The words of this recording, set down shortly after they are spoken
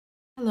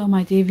Hello,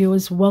 my dear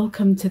viewers.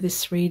 Welcome to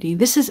this reading.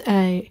 This is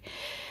a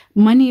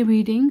money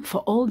reading for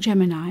all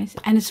Geminis,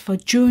 and it's for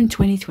June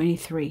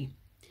 2023.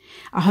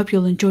 I hope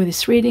you'll enjoy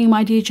this reading,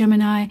 my dear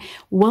Gemini.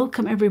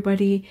 Welcome,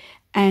 everybody,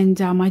 and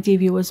my dear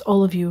viewers,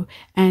 all of you.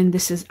 And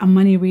this is a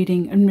money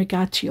reading in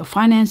regard to your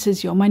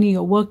finances, your money,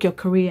 your work, your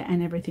career,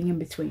 and everything in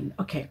between.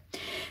 Okay,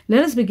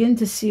 let us begin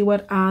to see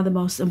what are the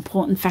most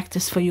important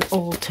factors for you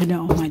all to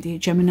know, my dear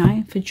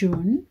Gemini, for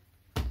June.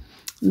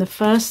 The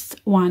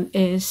first one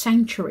is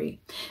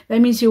sanctuary.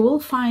 That means you will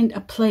find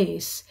a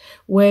place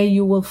where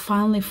you will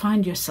finally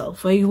find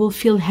yourself, where you will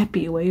feel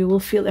happy, where you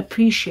will feel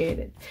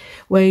appreciated,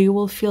 where you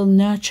will feel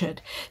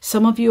nurtured.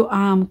 Some of you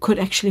could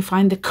actually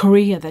find the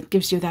career that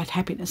gives you that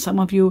happiness. Some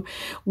of you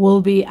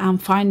will be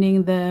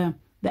finding the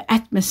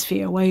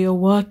atmosphere where you're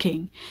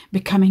working,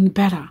 becoming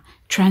better,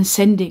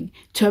 transcending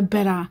to a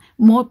better,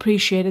 more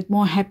appreciated,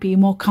 more happy,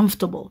 more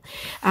comfortable.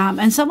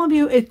 And some of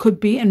you, it could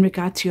be in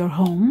regard to your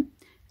home.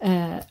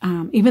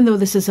 Even though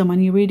this is a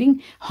money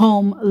reading,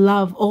 home,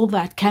 love, all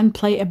that can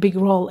play a big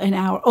role in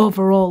our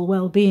overall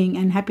well-being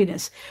and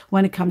happiness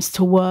when it comes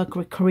to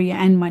work, career,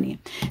 and money.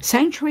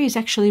 Sanctuary is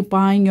actually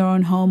buying your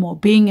own home or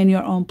being in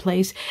your own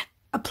place,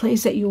 a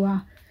place that you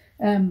are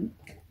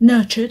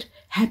nurtured,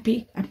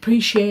 happy,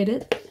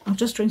 appreciated. I'll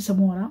just drink some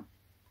water.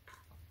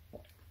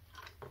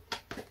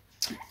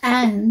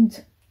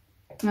 And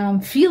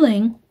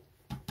feeling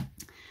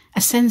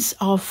a sense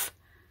of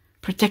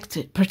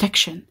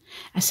protection,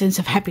 a sense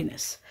of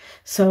happiness.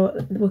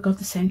 So we got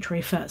the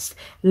sanctuary first.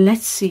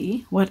 Let's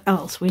see what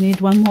else. We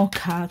need one more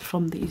card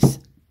from these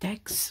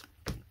decks.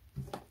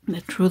 The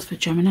truth for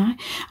Gemini. And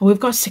we've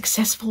got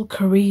successful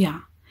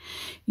career.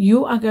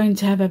 You are going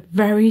to have a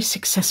very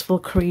successful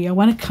career.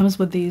 When it comes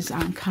with these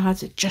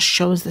cards, it just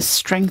shows the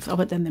strength of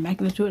it and the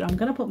magnitude. I'm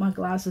going to put my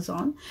glasses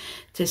on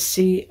to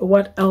see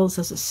what else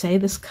does it say,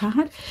 this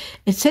card.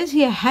 It says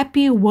here,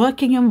 happy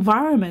working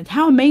environment.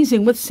 How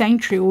amazing with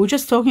sanctuary. We were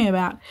just talking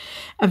about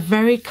a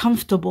very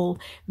comfortable,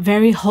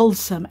 very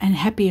wholesome and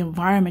happy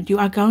environment. You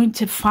are going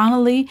to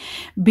finally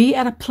be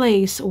at a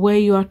place where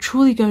you are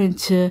truly going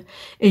to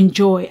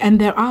enjoy. And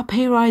there are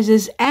pay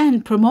rises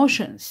and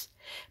promotions.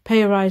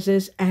 Pay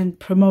rises and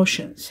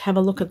promotions. Have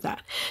a look at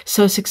that.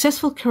 So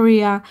successful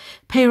career,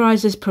 pay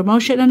rises,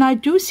 promotion. And I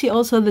do see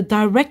also the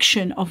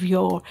direction of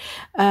your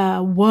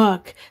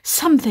work.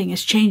 Something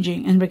is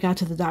changing in regard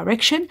to the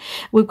direction.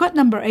 We've got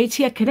number 8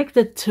 here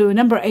connected to,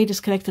 number 8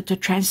 is connected to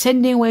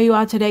transcending where you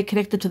are today,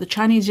 connected to the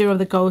Chinese year of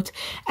the goat.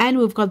 And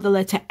we've got the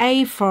letter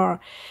A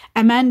for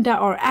Amanda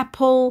or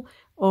Apple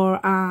or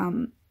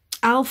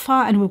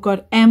Alpha, and we've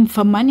got M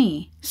for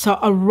money. So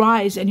a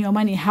rise in your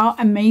money. How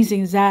amazing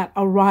is that?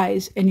 A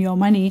rise in your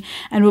money.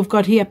 And we've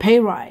got here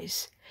pay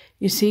rise,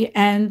 you see,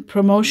 and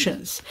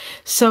promotions.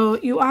 So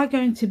you are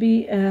going to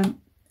be a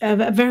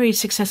very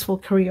successful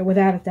career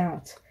without a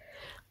doubt.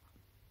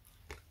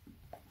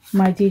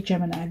 My dear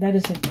Gemini, that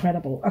is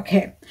incredible.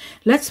 Okay,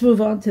 let's move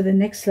on to the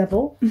next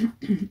level.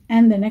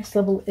 And the next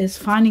level is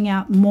finding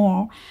out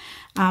more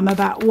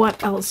about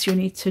what else you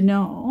need to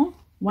know.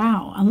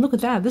 Wow, and look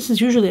at that. This is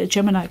usually a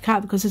Gemini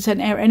card because it's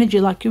an air energy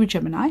like you,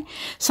 Gemini.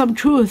 Some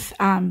truth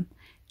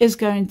is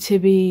going to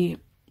be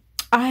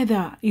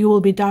either you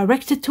will be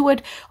directed to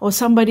it, or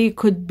somebody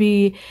could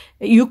be,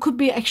 you could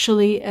be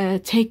actually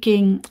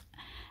taking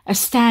a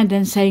stand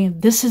and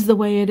saying, this is the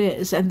way it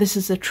is, and this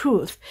is the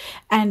truth.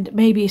 And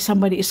maybe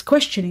somebody is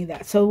questioning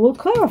that. So we'll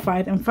clarify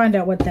it and find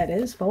out what that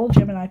is for all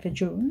Gemini for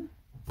June.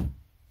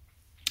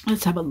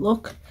 Let's have a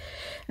look.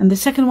 And the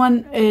second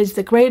one is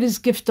the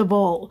greatest gift of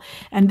all.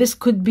 And this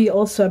could be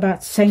also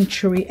about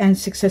sanctuary and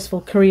successful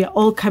career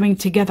all coming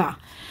together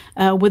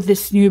with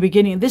this new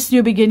beginning. This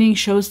new beginning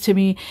shows to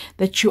me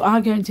that you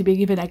are going to be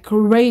given a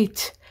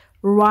great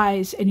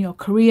rise in your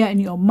career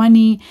and your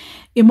money.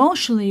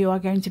 Emotionally, you are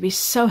going to be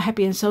so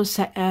happy and so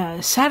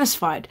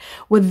satisfied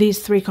with these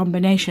three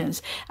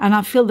combinations. And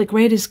I feel the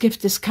greatest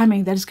gift is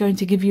coming that is going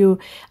to give you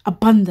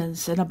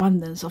abundance and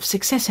abundance of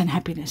success and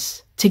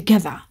happiness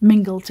together,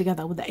 mingled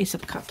together with the Ace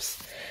of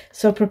Cups.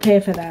 So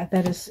prepare for that.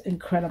 That is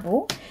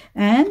incredible.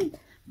 And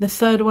the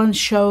third one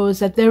shows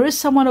that there is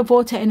someone of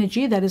water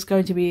energy that is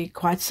going to be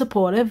quite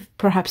supportive.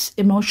 Perhaps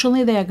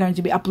emotionally, they are going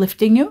to be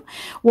uplifting you.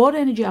 Water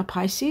energy are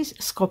Pisces,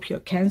 Scorpio,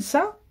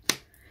 Cancer.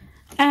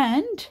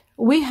 And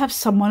we have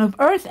someone of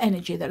earth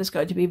energy that is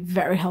going to be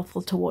very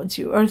helpful towards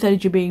you. Earth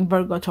energy being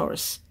Virgo,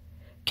 Taurus,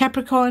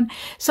 Capricorn.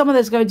 Someone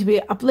that's going to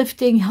be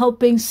uplifting,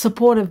 helping,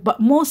 supportive, but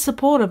more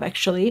supportive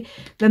actually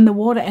than the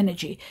water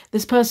energy.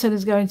 This person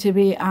is going to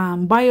be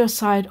by your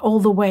side all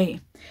the way.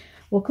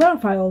 We'll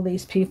clarify all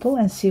these people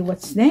and see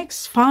what's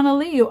next.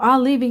 Finally, you are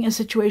leaving a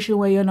situation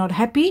where you're not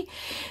happy.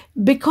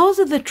 because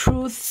of the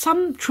truth,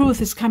 some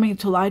truth is coming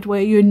to light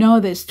where you know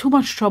there's too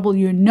much trouble,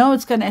 you know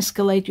it's going to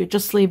escalate, you're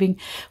just leaving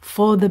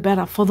for the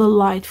better, for the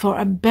light, for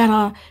a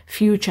better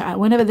future.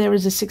 Whenever there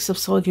is a Six of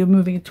Swords, you're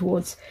moving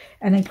towards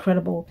an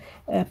incredible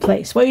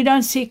place. What you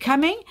don't see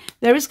coming,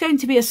 there is going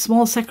to be a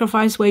small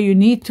sacrifice where you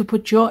need to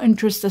put your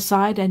interest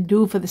aside and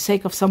do for the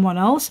sake of someone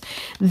else.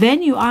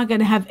 Then you are going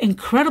to have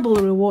incredible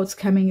rewards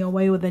coming your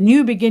way with a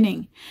new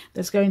beginning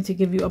that's going to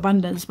give you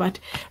abundance, but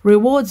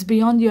rewards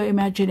beyond your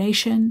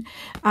imagination,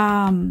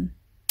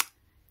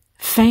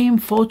 fame,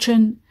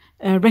 fortune,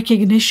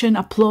 recognition,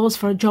 applause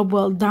for a job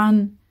well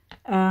done,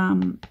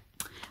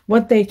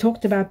 what they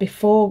talked about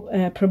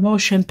before,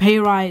 promotion, pay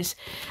rise.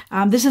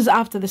 This is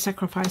after the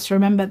sacrifice.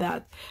 Remember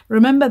that.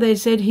 Remember they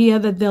said here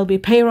that there'll be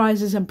pay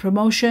rises and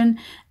promotion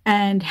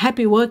and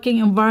happy working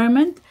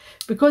environment,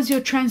 because you're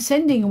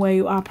transcending where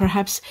you are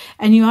perhaps,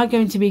 and you are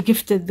going to be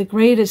gifted the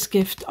greatest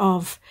gift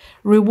of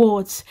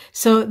rewards.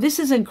 So this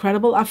is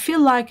incredible. I feel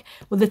like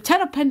with the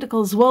Ten of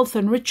Pentacles, wealth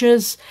and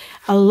riches,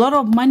 a lot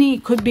of money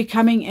could be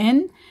coming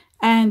in.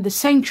 And the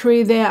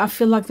sanctuary there, I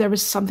feel like there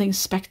is something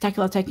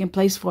spectacular taking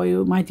place for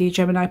you, my dear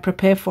Gemini.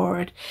 Prepare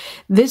for it.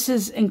 This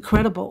is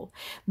incredible.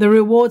 The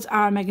rewards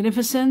are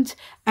magnificent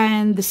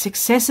and the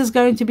success is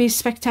going to be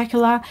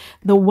spectacular.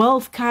 The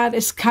wealth card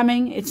is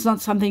coming. It's not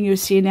something you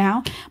see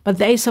now, but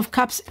the Ace of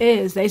Cups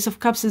is. The Ace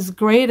of Cups is the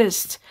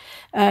greatest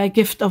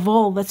gift of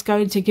all, that's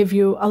going to give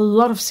you a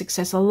lot of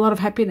success, a lot of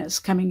happiness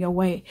coming your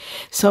way.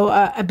 So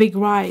a big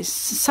rise,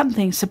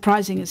 something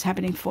surprising is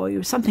happening for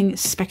you, something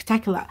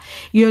spectacular.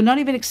 You're not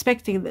even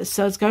expecting this,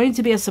 so it's going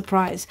to be a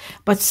surprise,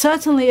 but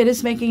certainly it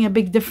is making a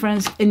big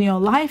difference in your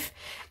life,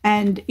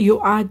 and you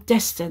are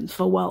destined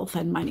for wealth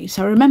and money.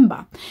 So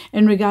remember,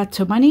 in regard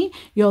to money,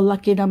 your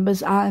lucky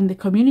numbers are in the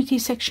community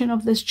section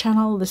of this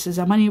channel. This is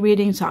a money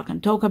reading, so I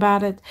can talk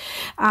about it.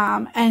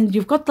 And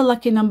you've got the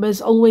lucky numbers.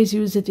 Always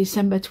use the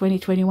December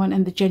 2021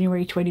 and the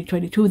January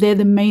 2022. They're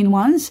the main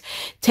ones.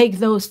 Take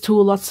those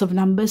two lots of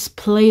numbers,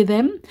 play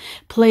them,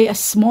 play a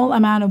small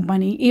amount of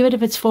money, even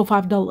if it's $4 or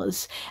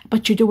 $5,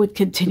 but you do it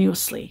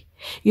continuously.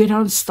 You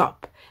don't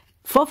stop.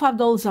 $4 or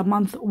 $5 a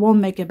month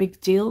won't make a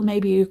big deal.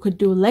 Maybe you could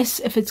do less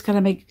if it's going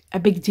to make a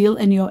big deal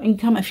in your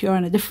income, if you're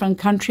in a different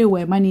country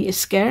where money is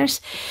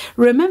scarce.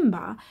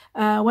 Remember,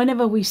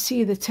 whenever we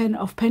see the 10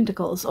 of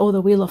Pentacles or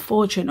the Wheel of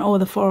Fortune or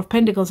the 4 of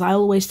Pentacles, I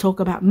always talk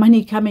about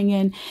money coming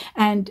in,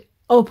 and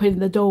open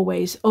the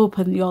doorways,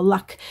 open your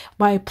luck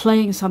by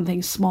playing something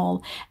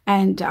small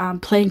and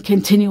playing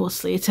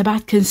continuously. It's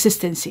about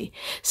consistency.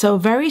 So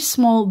very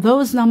small,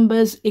 those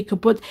numbers, you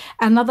could put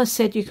another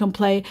set you can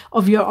play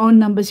of your own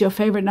numbers, your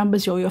favorite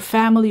numbers, or your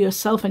family,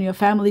 yourself and your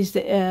family's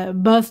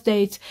birth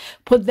dates.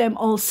 Put them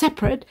all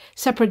separate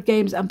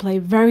games and play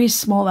very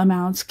small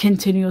amounts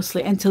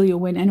continuously until you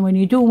win. And when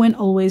you do win,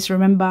 always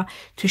remember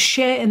to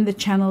share in the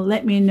channel.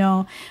 Let me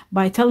know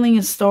by telling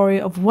a story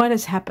of what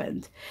has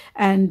happened.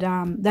 And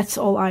that's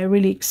all I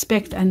really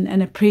expect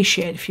and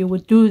appreciate if you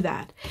would do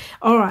that.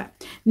 All right.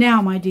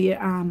 Now, my dear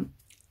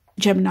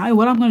Gemini,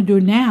 what I'm going to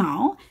do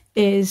now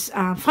is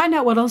find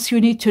out what else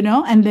you need to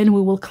know, and then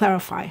we will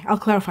clarify. I'll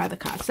clarify the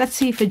cards. Let's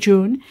see for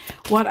June,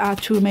 what are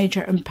two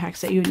major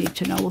impacts that you need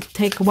to know. We'll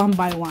take one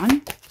by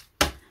one.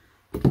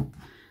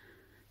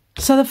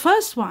 So the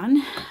first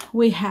one,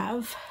 we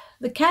have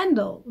the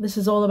candle. This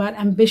is all about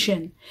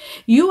ambition.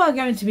 You are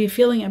going to be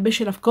feeling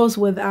ambition, of course,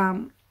 with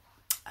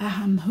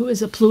who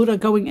is a Pluto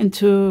going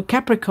into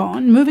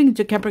Capricorn, moving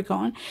into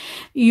Capricorn.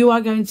 You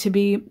are going to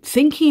be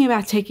thinking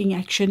about taking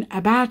action,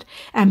 about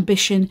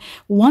ambition,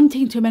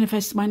 wanting to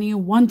manifest money,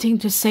 wanting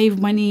to save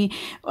money,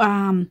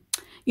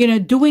 you know,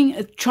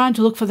 trying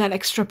to look for that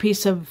extra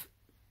piece of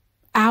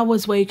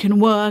hours where you can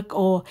work,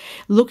 or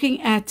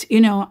looking at,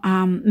 you know,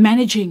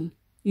 managing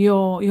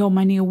your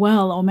money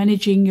well, or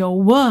managing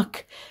your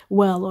work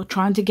well, or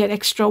trying to get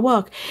extra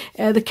work.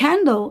 The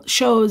candle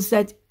shows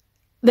that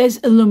there's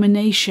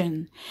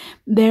illumination.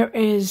 There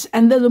is,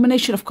 and the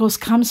illumination, of course,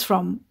 comes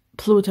from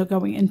Pluto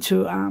going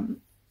into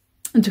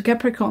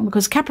Capricorn,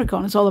 because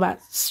Capricorn is all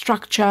about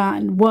structure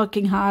and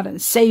working hard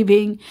and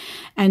saving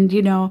and,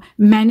 you know,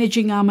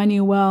 managing our money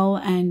well.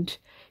 And,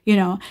 you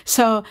know,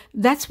 so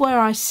that's where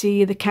I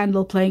see the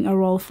candle playing a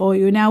role for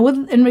you. Now,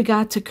 in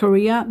regard to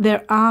career,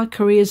 there are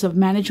careers of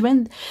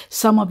management.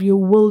 Some of you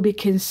will be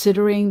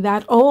considering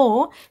that,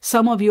 or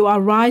some of you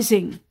are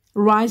rising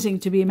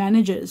to be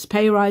managers,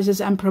 pay rises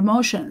and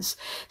promotions.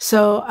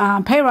 So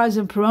pay rise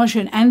and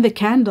promotion, and the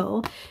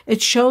candle, it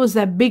shows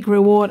that big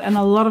reward, and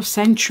a lot of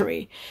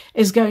sanctuary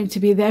is going to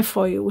be there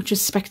for you, which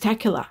is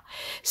spectacular.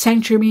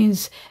 Sanctuary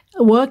means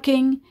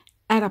working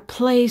at a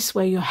place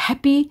where you're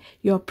happy,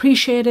 you're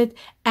appreciated,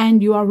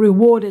 and you are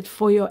rewarded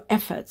for your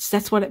efforts.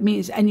 That's what it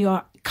means. And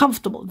you're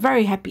comfortable,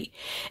 very happy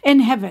in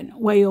heaven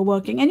where you're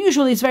working. And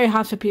usually it's very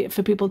hard for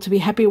people to be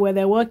happy where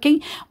they're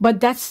working,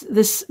 but this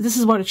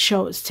is what it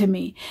shows to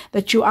me,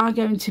 that you are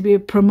going to be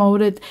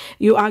promoted,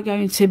 you are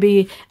going to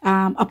be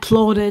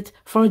applauded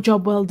for a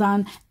job well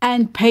done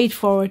and paid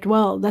for it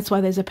well. That's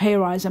why there's a pay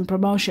rise and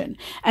promotion,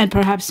 and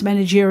perhaps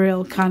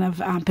managerial kind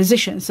of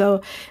position.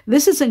 So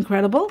this is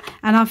incredible,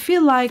 and I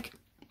feel like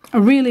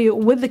really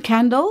with the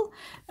candle,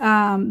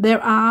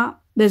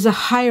 there's a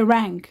high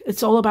rank.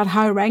 It's all about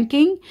high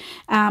ranking,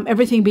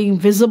 everything being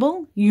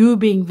visible, you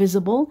being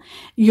visible,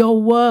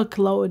 your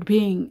workload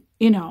being,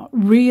 you know,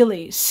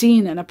 really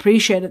seen and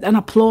appreciated and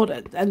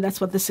applauded. And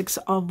that's what the Six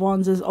of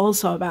Wands is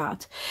also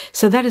about.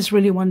 So that is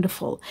really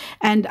wonderful.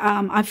 And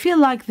I feel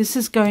like this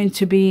is going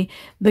to be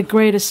the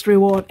greatest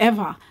reward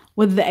ever,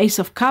 with the Ace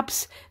of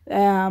Cups,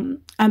 and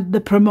the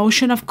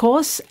promotion, of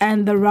course,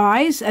 and the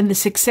rise and the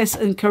success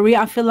in career.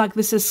 I feel like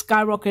this is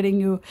skyrocketing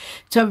you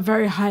to a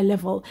very high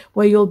level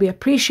where you'll be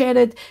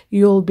appreciated,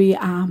 you'll be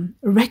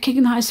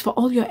recognized for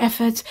all your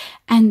efforts,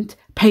 and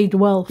paid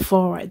well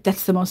for it.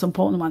 That's the most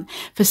important one.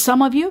 For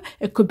some of you,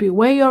 it could be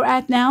where you're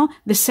at now,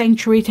 the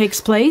sanctuary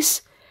takes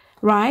place,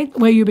 right,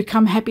 where you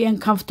become happy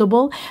and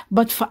comfortable.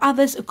 But for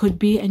others, it could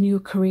be a new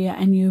career,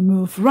 and you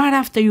move right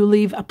after you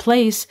leave a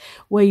place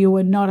where you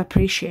were not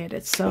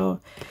appreciated.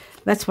 So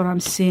that's what I'm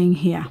seeing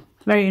here.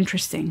 Very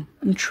interesting,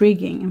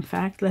 intriguing, in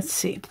fact. Let's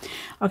see.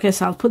 Okay,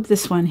 so I'll put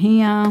this one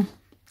here,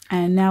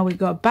 and now we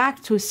go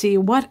back to see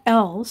what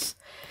else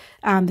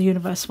the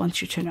universe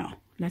wants you to know.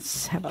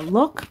 Let's have a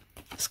look.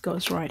 This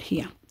goes right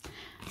here.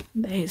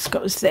 This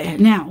goes there.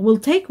 Now, we'll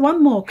take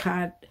one more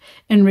card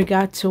in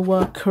regard to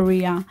work,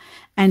 career,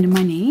 and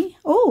money.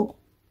 Oh,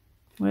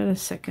 wait a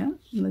second.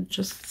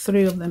 Just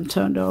 3 of them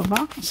turned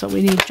over. So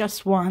we need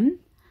just one.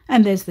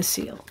 And there's the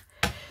seal.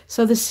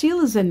 So the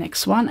seal is the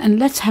next one. And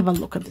let's have a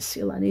look at the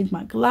seal. I need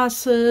my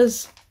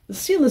glasses. The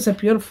seal is a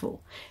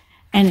beautiful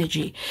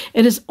energy.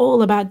 It is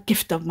all about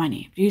gift of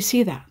money. Do you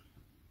see that?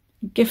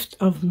 Gift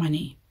of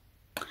money.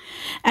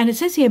 And it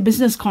says here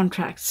business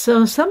contracts.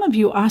 So some of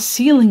you are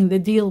sealing the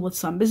deal with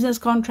some business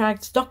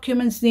contracts.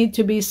 Documents need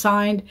to be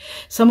signed.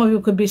 Some of you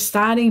could be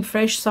starting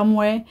fresh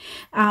somewhere.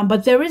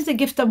 But there is the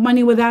gift of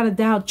money without a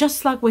doubt.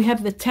 Just like we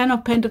have the 10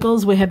 of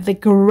Pentacles, we have the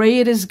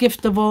greatest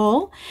gift of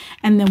all.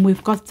 And then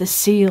we've got the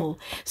seal.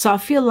 So I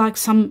feel like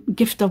some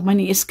gift of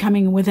money is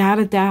coming without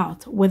a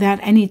doubt, without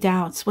any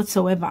doubts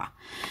whatsoever.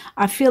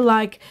 I feel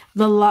like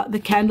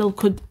the candle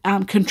could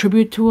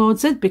contribute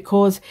towards it,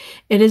 because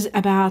it is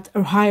about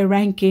a higher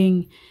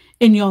ranking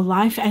in your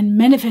life and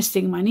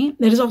manifesting money.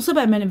 It is also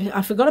about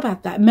I forgot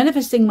about that,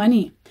 manifesting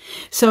money.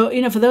 So,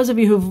 you know, for those of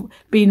you who've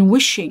been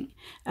wishing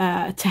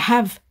to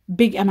have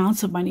big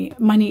amounts of money,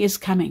 money is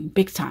coming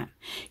big time.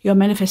 You're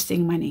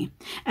manifesting money.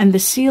 And the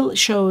seal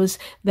shows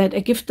that a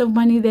gift of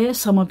money there.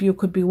 Some of you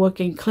could be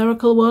working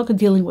clerical work,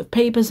 dealing with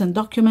papers and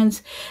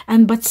documents,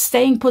 but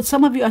staying put.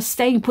 Some of you are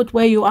staying put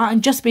where you are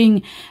and just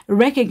being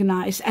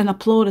recognized and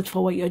applauded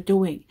for what you're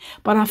doing.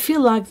 But I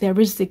feel like there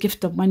is the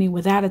gift of money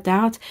without a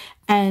doubt.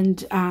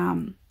 And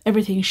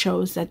everything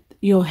shows that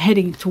you're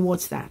heading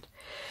towards that.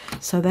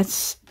 So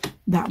that's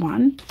that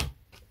one.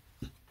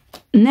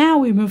 Now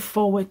we move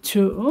forward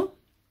to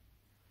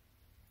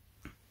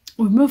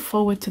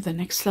the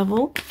next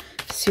level.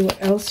 See what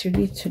else you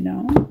need to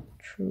know.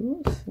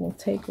 Truth. We'll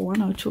take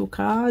 1 or 2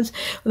 cards.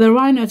 The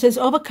Rhino, it says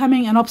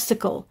overcoming an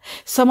obstacle.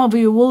 Some of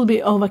you will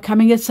be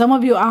overcoming it. Some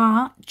of you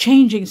are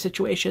changing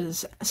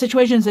situations.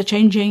 Situations are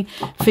changing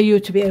for you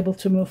to be able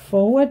to move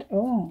forward.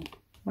 Oh,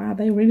 wow,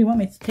 they really want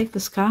me to take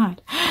this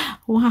card.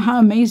 Wow, how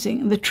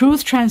amazing. The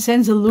truth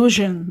transcends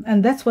illusion.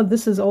 And that's what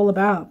this is all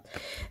about.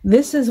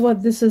 This is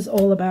what this is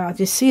all about.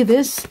 You see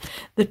this?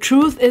 The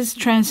truth is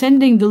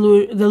transcending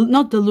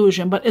not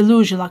delusion, but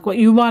illusion. Like what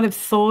you might have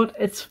thought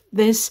it's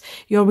this,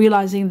 you're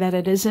realizing that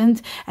it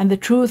isn't. And the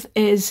truth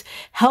is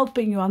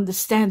helping you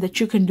understand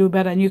that you can do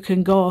better and you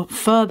can go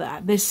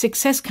further. There's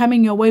success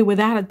coming your way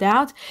without a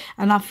doubt.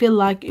 And I feel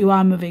like you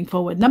are moving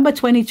forward. Number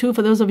 22,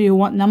 for those of you who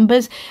want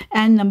numbers.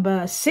 And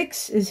number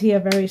 6 is here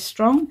very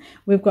strong.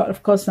 We've got,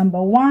 of course,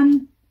 number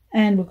 1.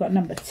 And we've got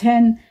number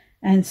 10.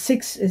 And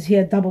 6 is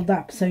here doubled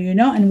up, so you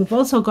know. And we've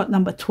also got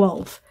number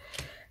 12.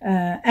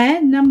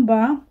 And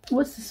number,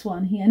 what's this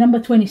one here? Number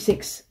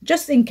 26.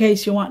 Just in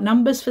case you want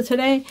numbers for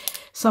today.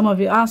 Some of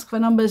you ask for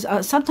numbers.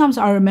 Sometimes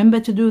I remember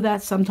to do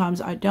that.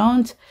 Sometimes I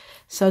don't.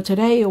 So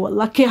today you were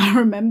lucky I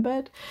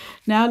remembered.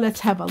 Now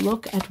let's have a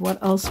look at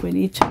what else we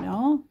need to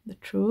know. The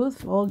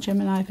truth, all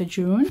Gemini for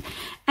June.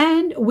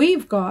 And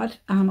we've got,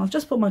 I'll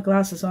just put my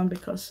glasses on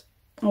because...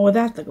 Oh,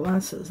 without the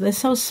glasses, they're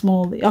so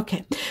small.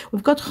 Okay,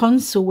 we've got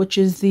Khonsu, which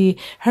is the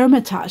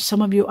hermitage.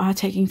 Some of you are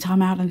taking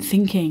time out and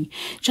thinking,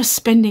 just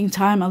spending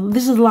time.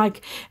 This is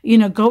like, you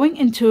know, going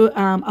into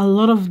a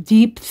lot of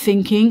deep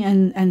thinking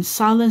and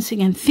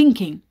silencing and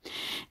thinking.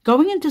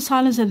 Going into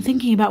silence and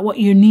thinking about what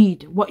you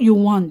need, what you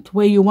want,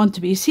 where you want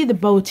to be. You see the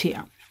boat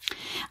here.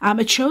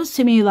 It shows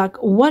to me like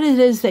what it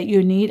is that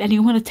you need, and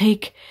you want to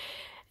take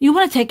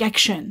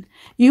action.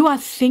 You are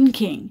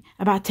thinking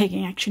about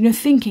taking action. You're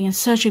thinking and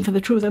searching for the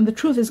truth. And the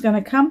truth is going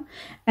to come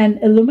and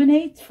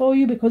illuminate for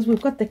you because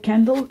we've got the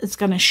candle. It's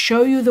going to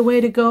show you the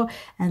way to go.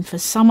 And for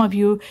some of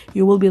you,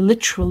 you will be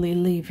literally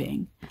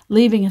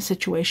leaving a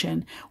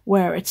situation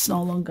where it's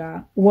no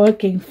longer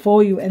working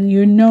for you. And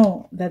you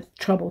know that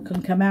trouble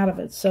can come out of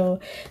it. So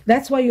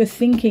that's why you're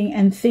thinking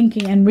and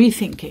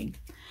rethinking.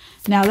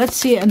 Now let's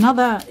see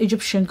another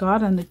Egyptian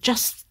god. And it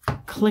just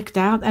clicked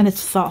out. And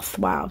it's Thoth.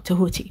 Wow,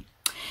 Tahuti.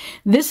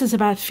 This is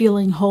about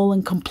feeling whole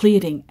and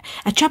completing.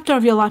 A chapter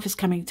of your life is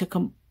coming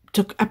to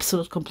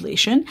absolute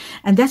completion,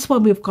 and that's why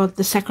we've got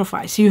the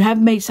sacrifice. You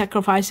have made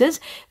sacrifices.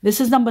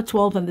 This is number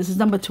 12 and this is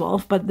number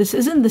 12, but this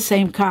isn't the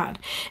same card.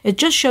 It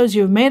just shows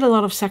you've made a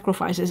lot of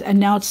sacrifices, and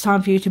now it's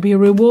time for you to be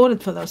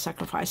rewarded for those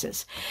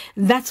sacrifices.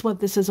 That's what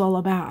this is all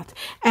about.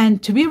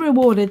 And to be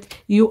rewarded,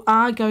 you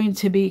are going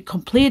to be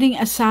completing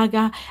a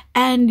saga,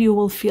 and you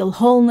will feel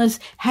wholeness,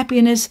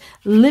 happiness,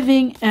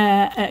 living,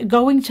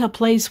 going to a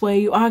place where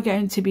you are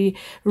going to be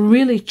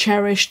really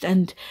cherished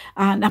and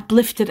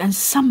uplifted, and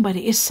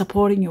somebody is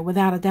supporting you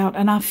without a doubt.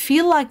 And I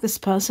feel like this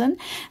person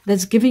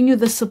that's giving you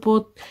the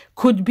support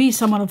could be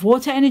someone of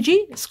water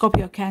energy,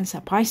 Scorpio,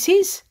 Cancer,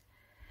 Pisces,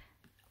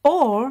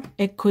 or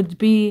it could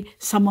be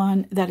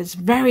someone that is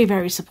very,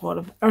 very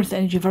supportive, Earth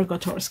energy, Virgo,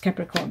 Taurus,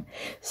 Capricorn.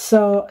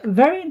 So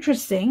very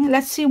interesting.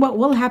 Let's see what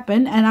will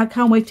happen, and I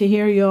can't wait to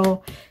hear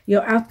your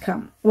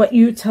outcome, what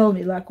you tell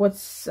me, like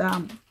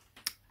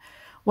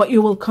what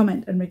you will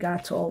comment in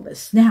regard to all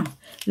this. Now,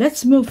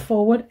 let's move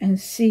forward and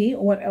see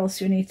what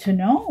else you need to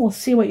know. We'll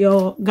see what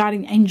your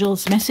guardian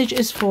angel's message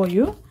is for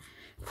you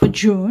for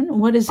June.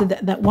 What is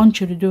it that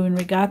wants you to do in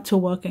regard to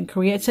work and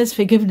career? It says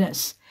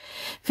forgiveness.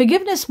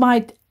 Forgiveness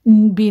might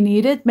be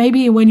needed.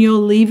 Maybe when you're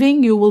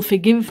leaving, you will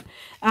forgive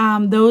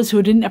those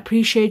who didn't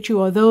appreciate you,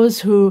 or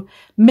those who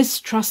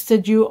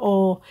mistrusted you,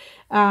 or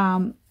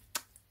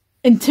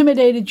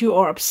intimidated you,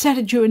 or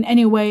upsetted you in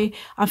any way.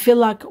 I feel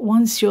like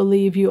once you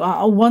leave,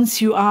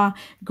 once you are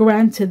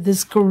granted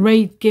this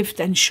great gift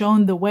and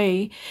shown the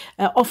way,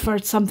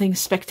 offered something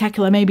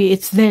spectacular, maybe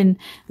it's then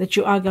that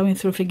you are going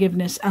through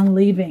forgiveness and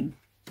leaving.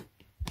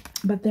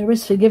 But there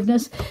is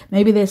forgiveness.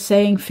 Maybe they're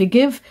saying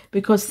forgive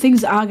because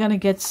things are going to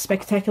get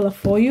spectacular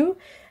for you,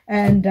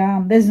 and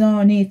there's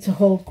no need to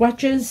hold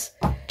grudges.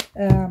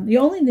 You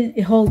only need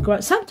to hold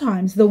grudge.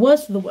 Sometimes the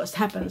worst of the worst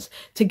happens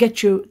to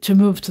get you to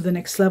move to the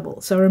next level.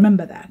 So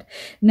remember that.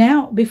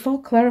 Now,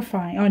 before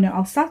clarifying,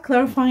 I'll start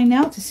clarifying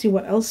now to see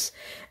what else,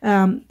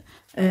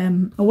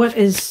 what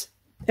is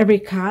every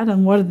card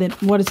and what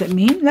does it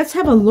mean. Let's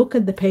have a look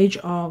at the Page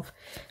of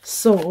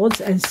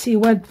Swords and see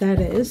what that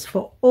is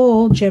for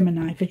all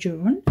Gemini for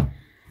June.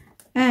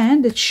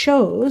 And it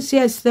shows,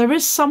 yes, there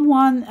is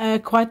someone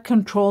quite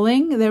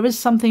controlling. There is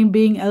something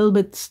being a little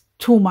bit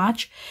too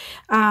much.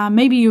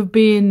 Maybe you've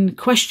been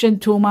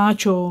questioned too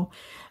much, or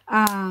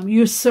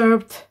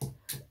usurped,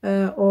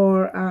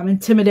 or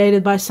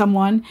intimidated by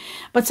someone.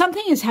 But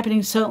something is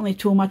happening certainly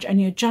too much, and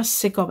you're just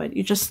sick of it.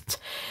 You just,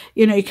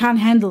 you can't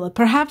handle it.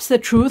 Perhaps the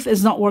truth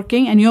is not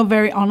working, and you're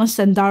very honest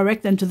and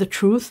direct and to the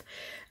truth.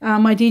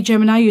 My dear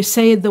Gemini, you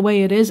say it the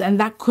way it is, and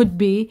that could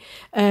be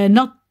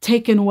not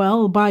taken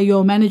well by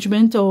your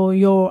management or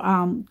your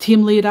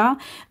team leader.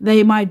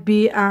 They might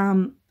be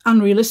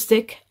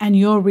unrealistic and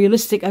you're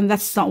realistic, and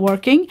that's not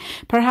working.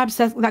 Perhaps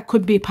that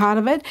could be part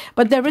of it,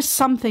 but there is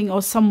something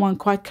or someone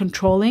quite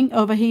controlling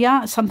over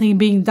here, something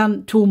being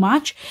done too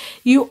much.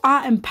 You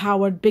are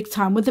empowered big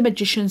time with the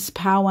Magician's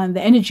power and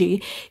the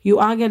energy. You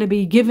are going to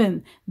be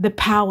given the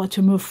power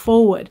to move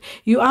forward.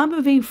 You are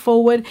moving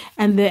forward,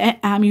 and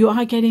you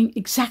are getting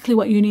exactly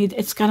what you need.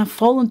 It's going to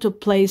fall into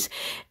place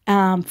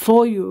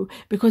for you,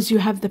 because you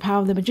have the power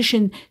of the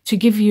Magician to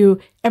give you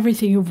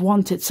everything you've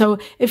wanted. So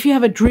if you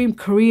have a dream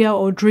career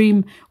or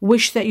dream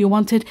wish that you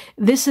wanted,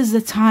 this is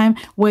the time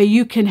where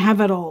you can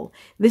have it all.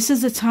 This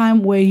is the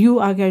time where you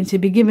are going to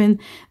be given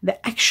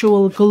the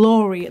actual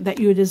glory that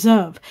you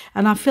deserve.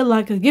 And I feel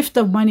like a gift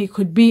of money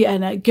could be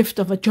a gift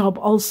of a job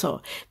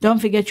also. Don't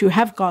forget, you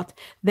have got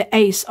the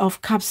Ace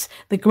of Cups,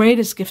 the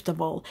greatest gift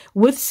of all,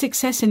 with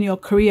success in your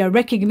career,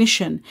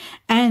 recognition,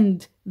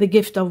 and the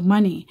gift of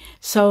money.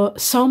 So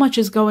much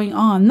is going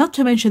on, not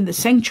to mention the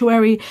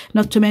sanctuary,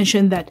 not to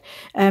mention that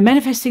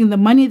manifesting the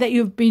money that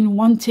you've been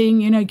wanting,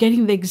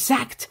 getting the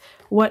exact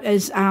what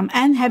is,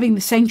 and having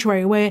the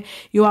sanctuary where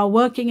you are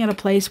working at a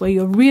place where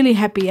you're really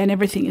happy and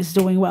everything is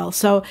doing well.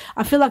 So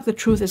I feel like the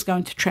truth is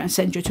going to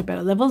transcend you to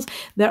better levels.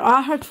 There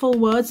are hurtful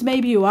words.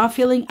 Maybe you are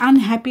feeling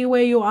unhappy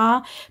where you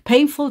are.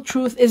 Painful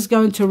truth is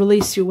going to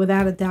release you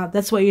without a doubt.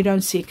 That's what you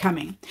don't see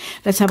coming.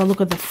 Let's have a look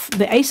at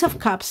the Ace of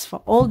Cups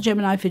for all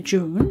Gemini for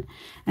June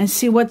and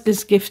see what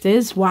this gift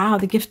is. Wow,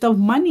 the gift of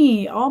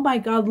money. Oh my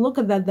God, look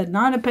at that. The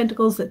Nine of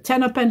Pentacles, the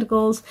Ten of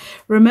Pentacles.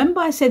 Remember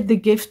I said the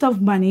gift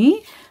of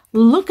money?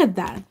 Look at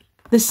that.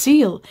 The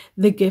seal,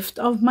 the gift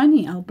of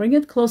money. I'll bring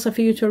it closer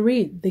for you to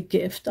read. The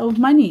gift of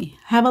money.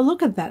 Have a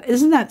look at that.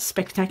 Isn't that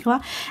spectacular?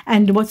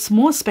 And what's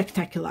more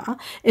spectacular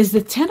is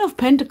the Ten of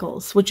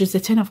Pentacles, which is the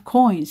 10 of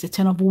coins, the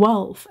 10 of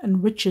wealth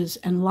and riches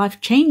and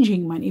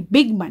life-changing money,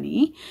 big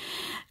money.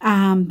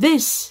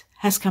 This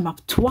has come up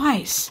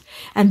twice.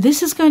 And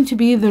this is going to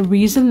be the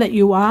reason that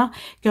you are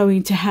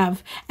going to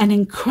have an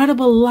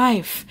incredible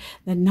life.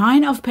 The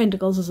Nine of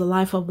Pentacles is a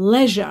life of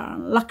leisure,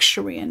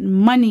 luxury, and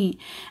money.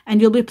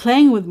 And you'll be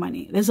playing with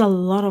money. There's a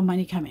lot of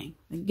money coming.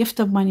 The gift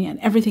of money and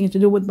everything to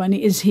do with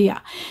money is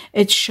here.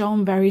 It's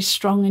shown very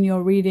strong in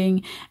your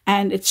reading,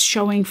 and it's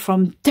showing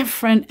from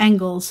different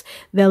angles.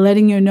 They're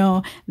letting you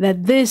know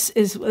that this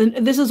is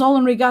all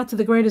in regard to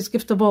the greatest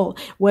gift of all,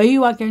 where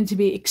you are going to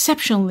be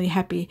exceptionally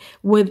happy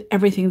with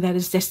everything that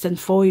is destined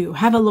for you.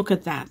 Have a look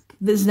at that.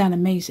 Isn't that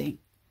amazing?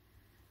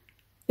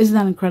 Isn't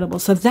that incredible?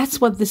 So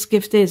that's what this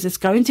gift is. It's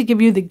going to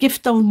give you the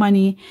gift of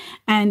money,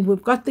 and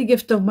we've got the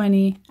gift of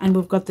money, and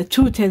we've got the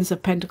 2 Tens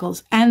of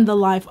Pentacles and the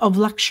life of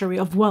luxury,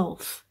 of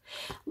wealth.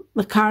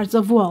 The cards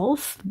of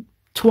wealth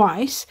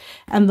twice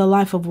and the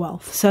life of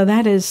wealth. So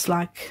that is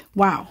like,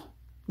 wow,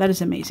 that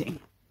is amazing.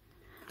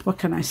 What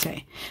can I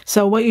say?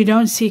 So what you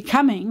don't see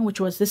coming,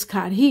 which was this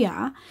card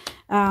here,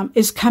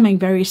 is coming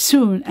very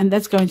soon, and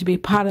that's going to be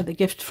part of the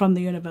gift from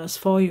the universe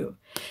for you.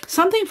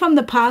 Something from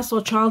the past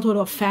or childhood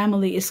or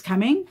family is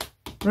coming.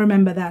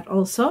 Remember that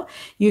also.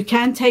 You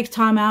can take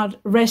time out,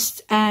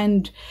 rest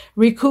and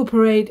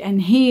recuperate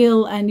and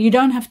heal, and you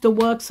don't have to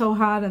work so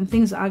hard, and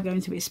things are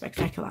going to be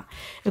spectacular.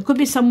 It could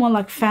be someone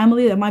like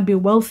family that might be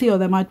wealthy, or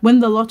they might win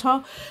the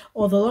lotto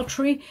or the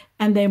lottery,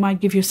 and they might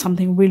give you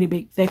something really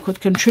big. They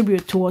could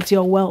contribute towards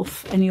your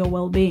wealth and your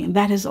well-being.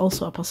 That is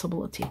also a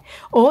possibility.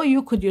 Or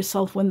you could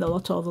yourself win the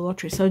lotto or the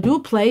lottery. So do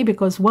play,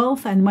 because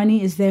wealth and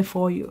money is there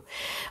for you.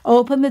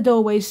 Open the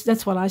doorways.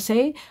 That's what I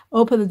say.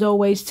 Open the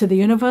doorways to the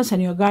universe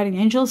and your guiding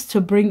angels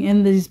to bring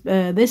in this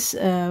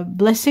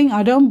blessing.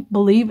 I don't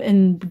believe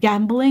in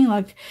gambling,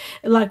 like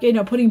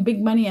putting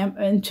big money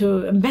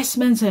into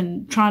investments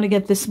and trying to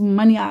get this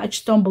money. I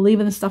just don't believe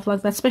in stuff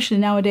like that, especially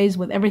nowadays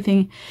with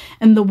everything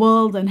in the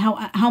world and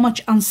how much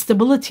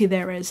instability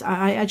there is.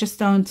 I just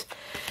don't.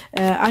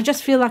 I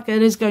just feel like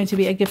it is going to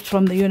be a gift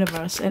from the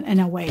universe in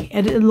a way.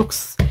 It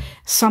looks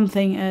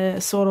something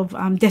sort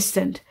of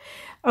destined.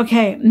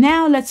 Okay,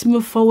 now let's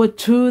move forward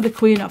to the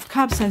Queen of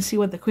Cups and see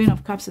what the Queen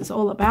of Cups is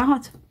all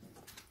about.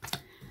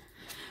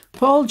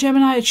 For all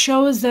Gemini, it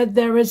shows that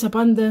there is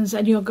abundance,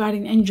 and your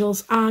guardian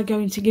angels are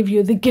going to give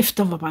you the gift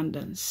of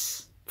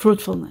abundance,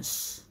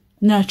 fruitfulness,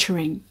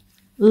 nurturing,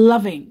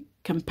 loving,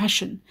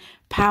 compassion,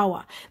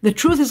 power. The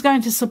truth is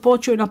going to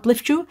support you and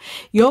uplift you.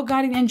 Your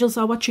guardian angels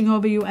are watching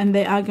over you, and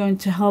they are going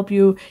to help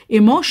you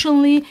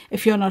emotionally.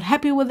 If you're not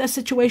happy with a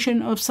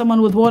situation of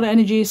someone with water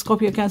energy,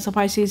 Scorpio, Cancer,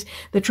 Pisces,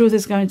 the truth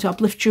is going to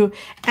uplift you,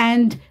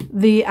 and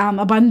the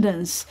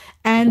abundance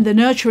and the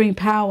nurturing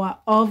power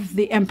of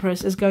the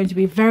Empress is going to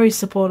be very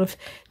supportive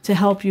to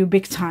help you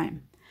big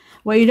time.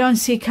 What you don't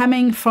see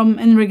coming from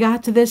in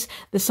regard to this,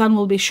 the sun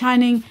will be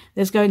shining.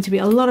 There's going to be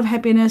a lot of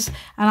happiness,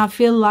 and I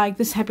feel like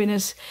this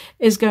happiness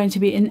is going to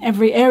be in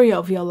every area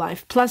of your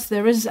life. Plus,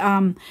 there is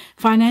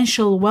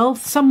financial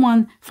wealth.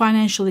 Someone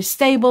financially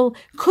stable,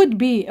 could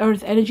be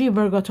Earth energy,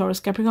 Virgo, Taurus,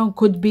 Capricorn,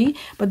 could be,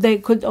 but they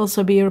could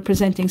also be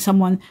representing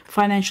someone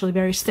financially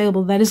very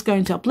stable that is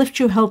going to uplift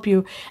you, help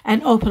you,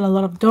 and open a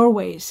lot of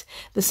doorways.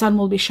 The sun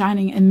will be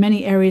shining in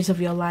many areas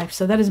of your life,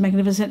 so that is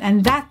magnificent,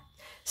 and that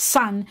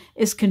sun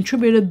is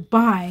contributed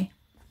by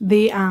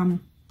the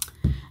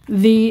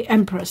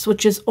Empress,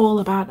 which is all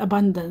about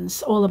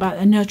abundance, all about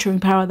a nurturing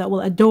power that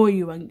will adore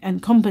you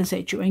and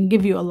compensate you and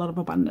give you a lot of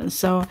abundance.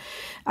 So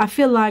I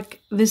feel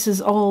like this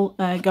is all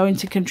going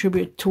to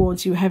contribute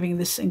towards you having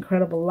this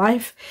incredible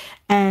life.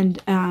 And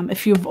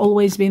if you've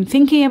always been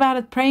thinking about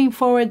it, praying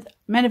for it,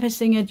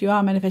 manifesting it, you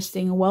are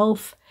manifesting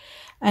wealth.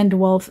 And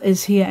wealth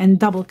is here in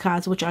double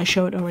cards, which I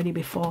showed already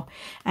before.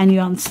 And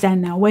you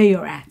understand now where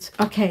you're at.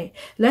 Okay,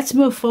 let's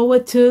move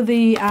forward to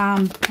the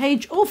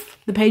Page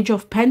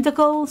of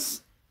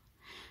Pentacles.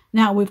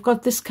 Now, we've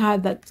got this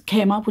card that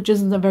came up, which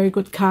isn't a very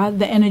good card,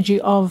 the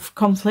energy of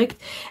conflict.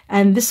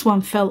 And this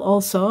one fell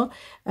also.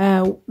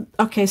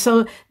 Okay,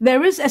 so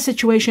there is a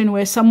situation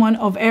where someone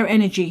of air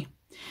energy,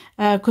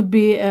 could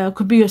be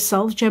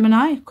yourself,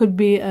 Gemini, could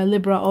be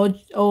Libra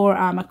or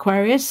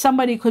Aquarius.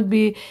 Somebody could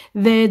be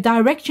there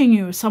directing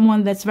you,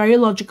 someone that's very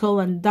logical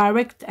and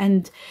direct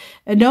and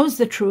knows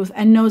the truth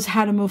and knows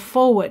how to move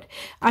forward.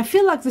 I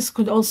feel like this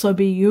could also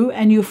be you,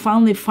 and you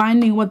finally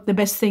finding what the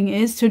best thing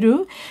is to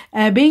do,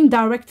 being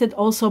directed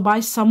also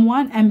by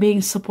someone and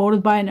being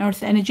supported by an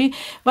earth energy.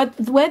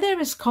 But where there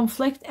is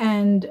conflict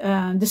and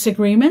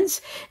disagreements,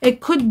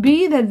 it could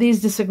be that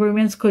these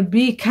disagreements could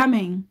be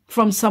coming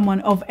from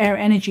someone of air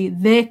energy.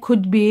 There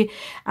could be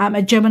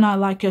a Gemini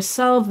like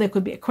yourself, there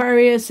could be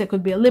Aquarius, there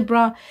could be a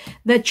Libra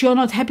that you're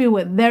not happy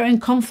with. They're in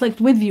conflict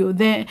with you.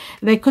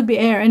 They could be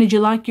air energy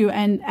like you,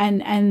 and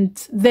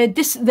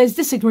there's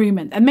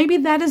disagreement, and maybe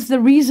that is the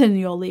reason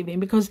you're leaving,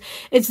 because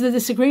it's the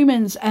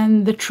disagreements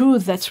and the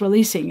truth that's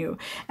releasing you.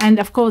 And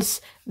of course,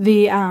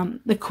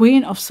 the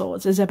Queen of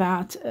Swords is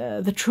about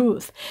the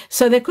truth.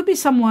 So there could be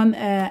someone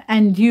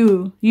and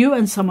you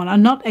and someone are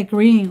not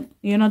agreeing.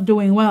 You're not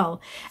doing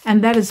well,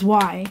 and that is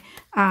why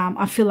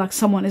I feel like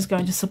someone is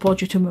going to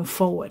support you to move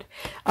forward.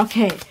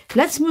 Okay,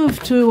 let's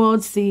move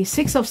towards the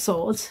Six of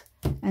Swords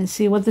and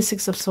see what the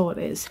Six of Swords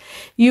is.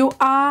 You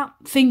are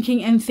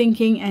thinking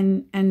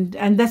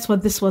and that's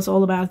what this was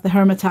all about, the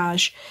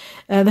Hermitage.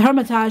 The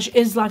Hermitage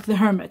is like the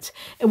hermit,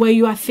 where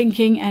you are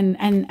thinking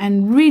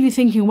and really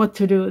thinking what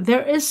to do.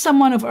 There is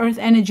someone of earth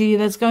energy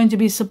that's going to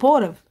be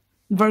supportive.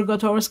 Virgo,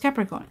 Taurus,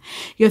 Capricorn.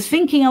 You're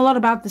thinking a lot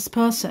about this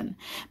person.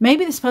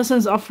 Maybe this person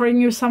is offering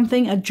you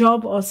something, a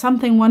job or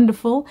something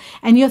wonderful,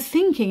 and you're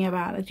thinking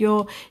about it.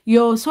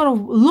 You're sort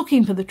of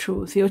looking for the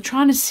truth. You're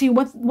trying to see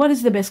what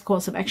is the best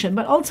course of action.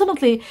 But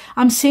ultimately,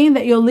 I'm seeing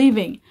that you're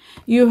leaving.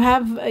 You're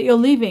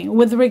leaving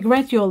with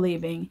regret. You're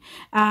leaving.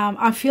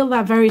 I feel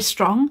that very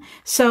strong.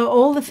 So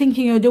all the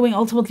thinking you're doing,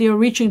 ultimately, you're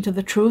reaching to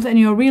the truth, and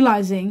you're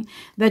realizing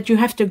that you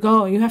have to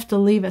go. You have to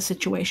leave a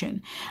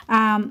situation.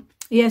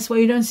 Yes, what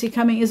you don't see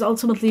coming is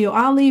ultimately you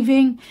are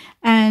leaving,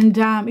 and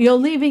you're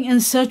leaving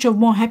in search of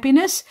more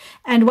happiness.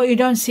 And what you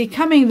don't see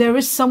coming, there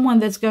is someone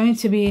that's going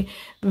to be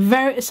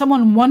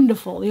someone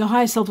wonderful. Your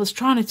higher self is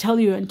trying to tell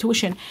you,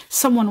 intuition,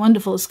 someone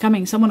wonderful is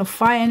coming, someone of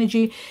fire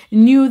energy,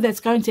 new,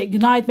 that's going to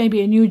ignite maybe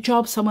a new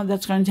job, someone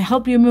that's going to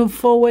help you move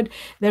forward.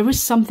 There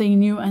is something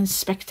new and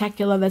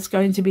spectacular that's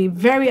going to be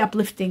very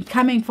uplifting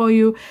coming for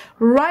you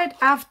right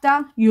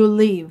after you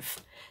leave.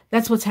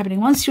 That's what's happening.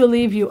 Once you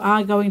leave, you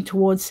are going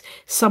towards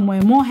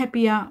somewhere more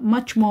happier,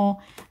 much more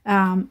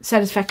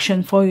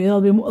satisfaction for you.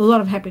 There'll be a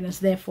lot of happiness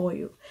there for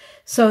you.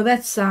 So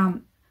that's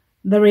the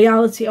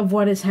reality of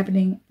what is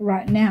happening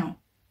right now.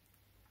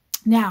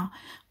 Now,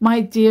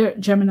 my dear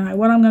Gemini,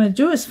 what I'm going to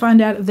do is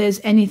find out if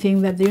there's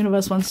anything that the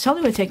universe wants to tell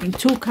you. We're taking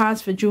 2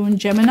 cards for June,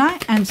 Gemini,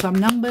 and some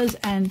numbers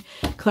and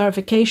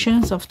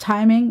clarifications of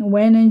timing,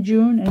 when in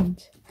June.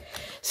 And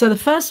so the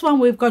first one,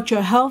 we've got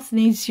your health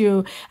needs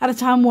you at a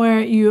time where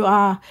you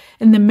are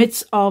in the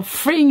midst of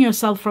freeing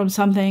yourself from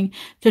something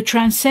to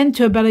transcend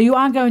to a better. You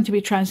are going to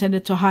be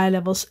transcended to higher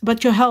levels,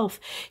 but your health,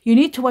 you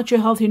need to watch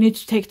your health. You need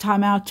to take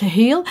time out to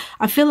heal.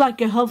 I feel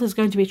like your health is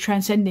going to be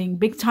transcending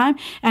big time.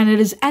 And it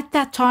is at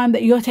that time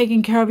that you're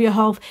taking care of your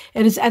health.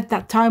 It is at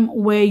that time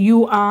where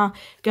you are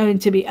going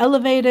to be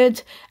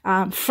elevated,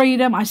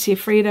 freedom. I see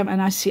freedom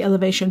and I see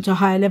elevation to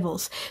higher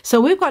levels.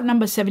 So we've got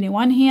number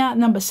 71 here,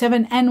 number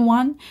 7 and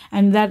 1.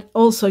 And that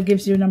also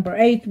gives you number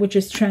 8, which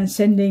is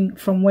transcending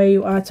from where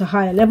you are to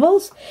higher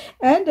levels.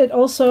 And it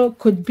also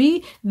could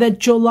be that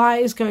July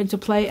is going to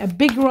play a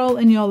big role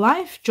in your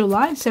life.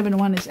 July,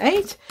 7-1 is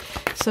 8.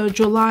 So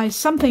July,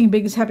 something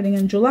big is happening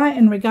in July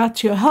in regard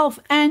to your health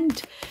and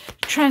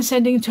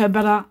transcending to a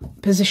better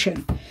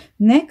position.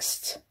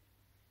 Next,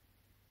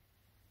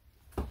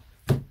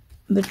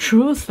 the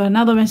truth,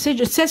 another message.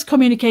 It says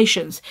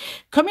communications.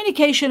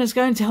 Communication is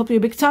going to help you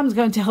big time. It's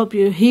going to help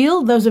you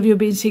heal. Those of you who've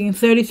been seeing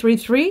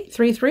 33.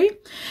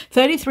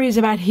 33 is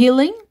about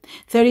healing.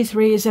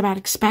 33 is about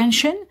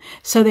expansion.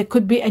 So there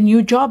could be a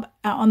new job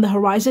on the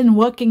horizon,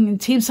 working in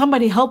teams,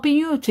 somebody helping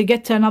you to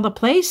get to another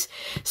place.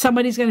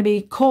 Somebody's going to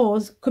be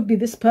could be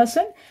this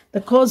person,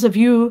 the cause of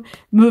you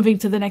moving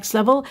to the next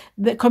level.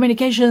 The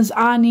communications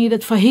are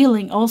needed for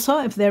healing also.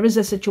 If there is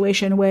a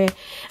situation where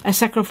a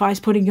sacrifice,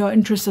 putting your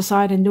interests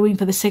aside and doing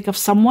for the sake of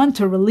someone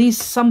to release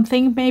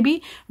something,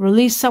 maybe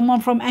release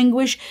someone from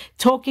anguish,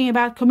 talking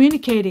about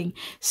communicating,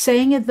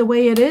 saying it the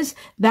way it is,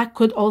 that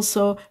could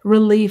also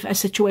relieve a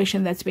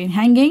situation that's been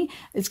hanging.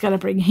 It's going to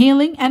bring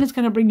healing and it's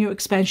going to bring you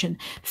expansion.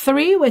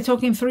 3, we're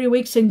talking 3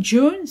 weeks in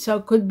June. So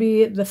it could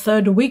be the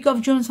 3rd week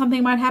of June,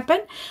 something might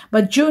happen.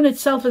 But June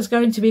itself is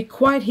going to be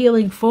quite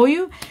healing for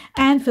you.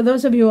 And for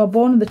those of you who are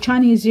born in the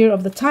Chinese year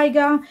of the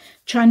tiger,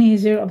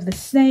 Chinese year of the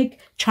snake,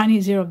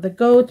 Chinese year of the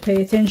goat,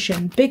 pay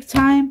attention big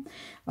time.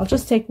 I'll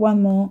just take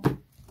one more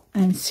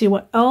and see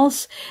what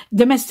else.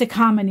 Domestic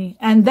harmony.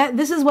 And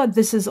this is what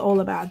this is all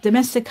about.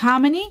 Domestic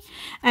harmony.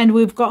 And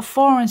we've got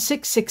 4 and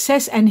 6,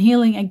 success and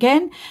healing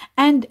again.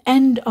 And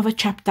end of a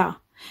chapter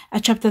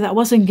that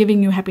wasn't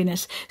giving you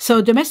happiness.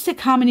 So domestic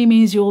harmony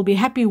means you will be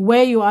happy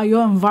where you are,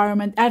 your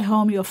environment, at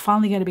home. You're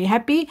finally going to be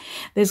happy.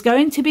 There's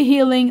going to be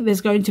healing.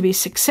 There's going to be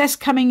success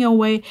coming your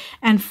way.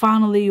 And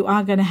finally, you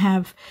are going to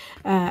have,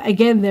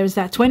 again, there's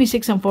that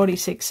 26 and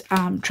 46,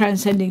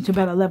 transcending to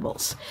better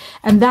levels.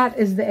 And that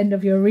is the end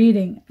of your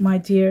reading, my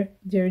dear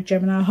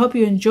Gemini. I hope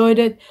you enjoyed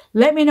it.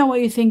 Let me know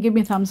what you think. Give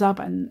me a thumbs up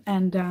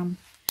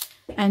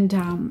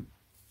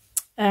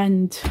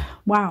and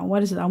wow,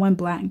 what is it? I went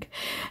blank.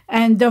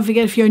 And don't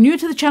forget, if you're new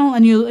to the channel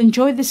and you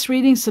enjoy this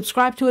reading,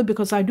 subscribe to it,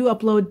 because I do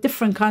upload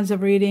different kinds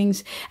of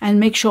readings. And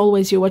make sure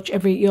always you watch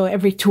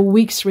every 2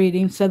 weeks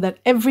reading, so that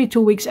every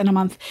 2 weeks and a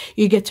month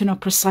you get to know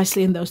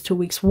precisely in those 2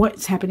 weeks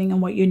what's happening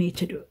and what you need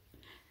to do.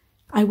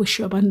 I wish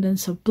you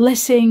abundance of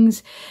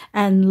blessings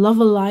and love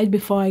and light.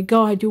 Before I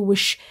go, I do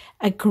wish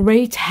a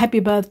great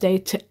happy birthday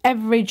to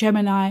every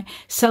Gemini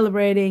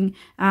celebrating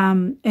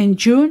in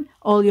June.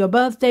 All your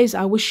birthdays,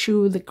 I wish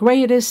you the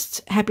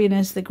greatest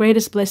happiness, the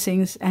greatest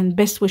blessings, and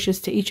best wishes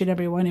to each and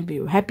every one of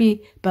you.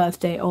 Happy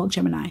birthday, all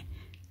Gemini.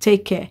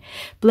 Take care.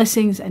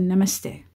 Blessings and namaste.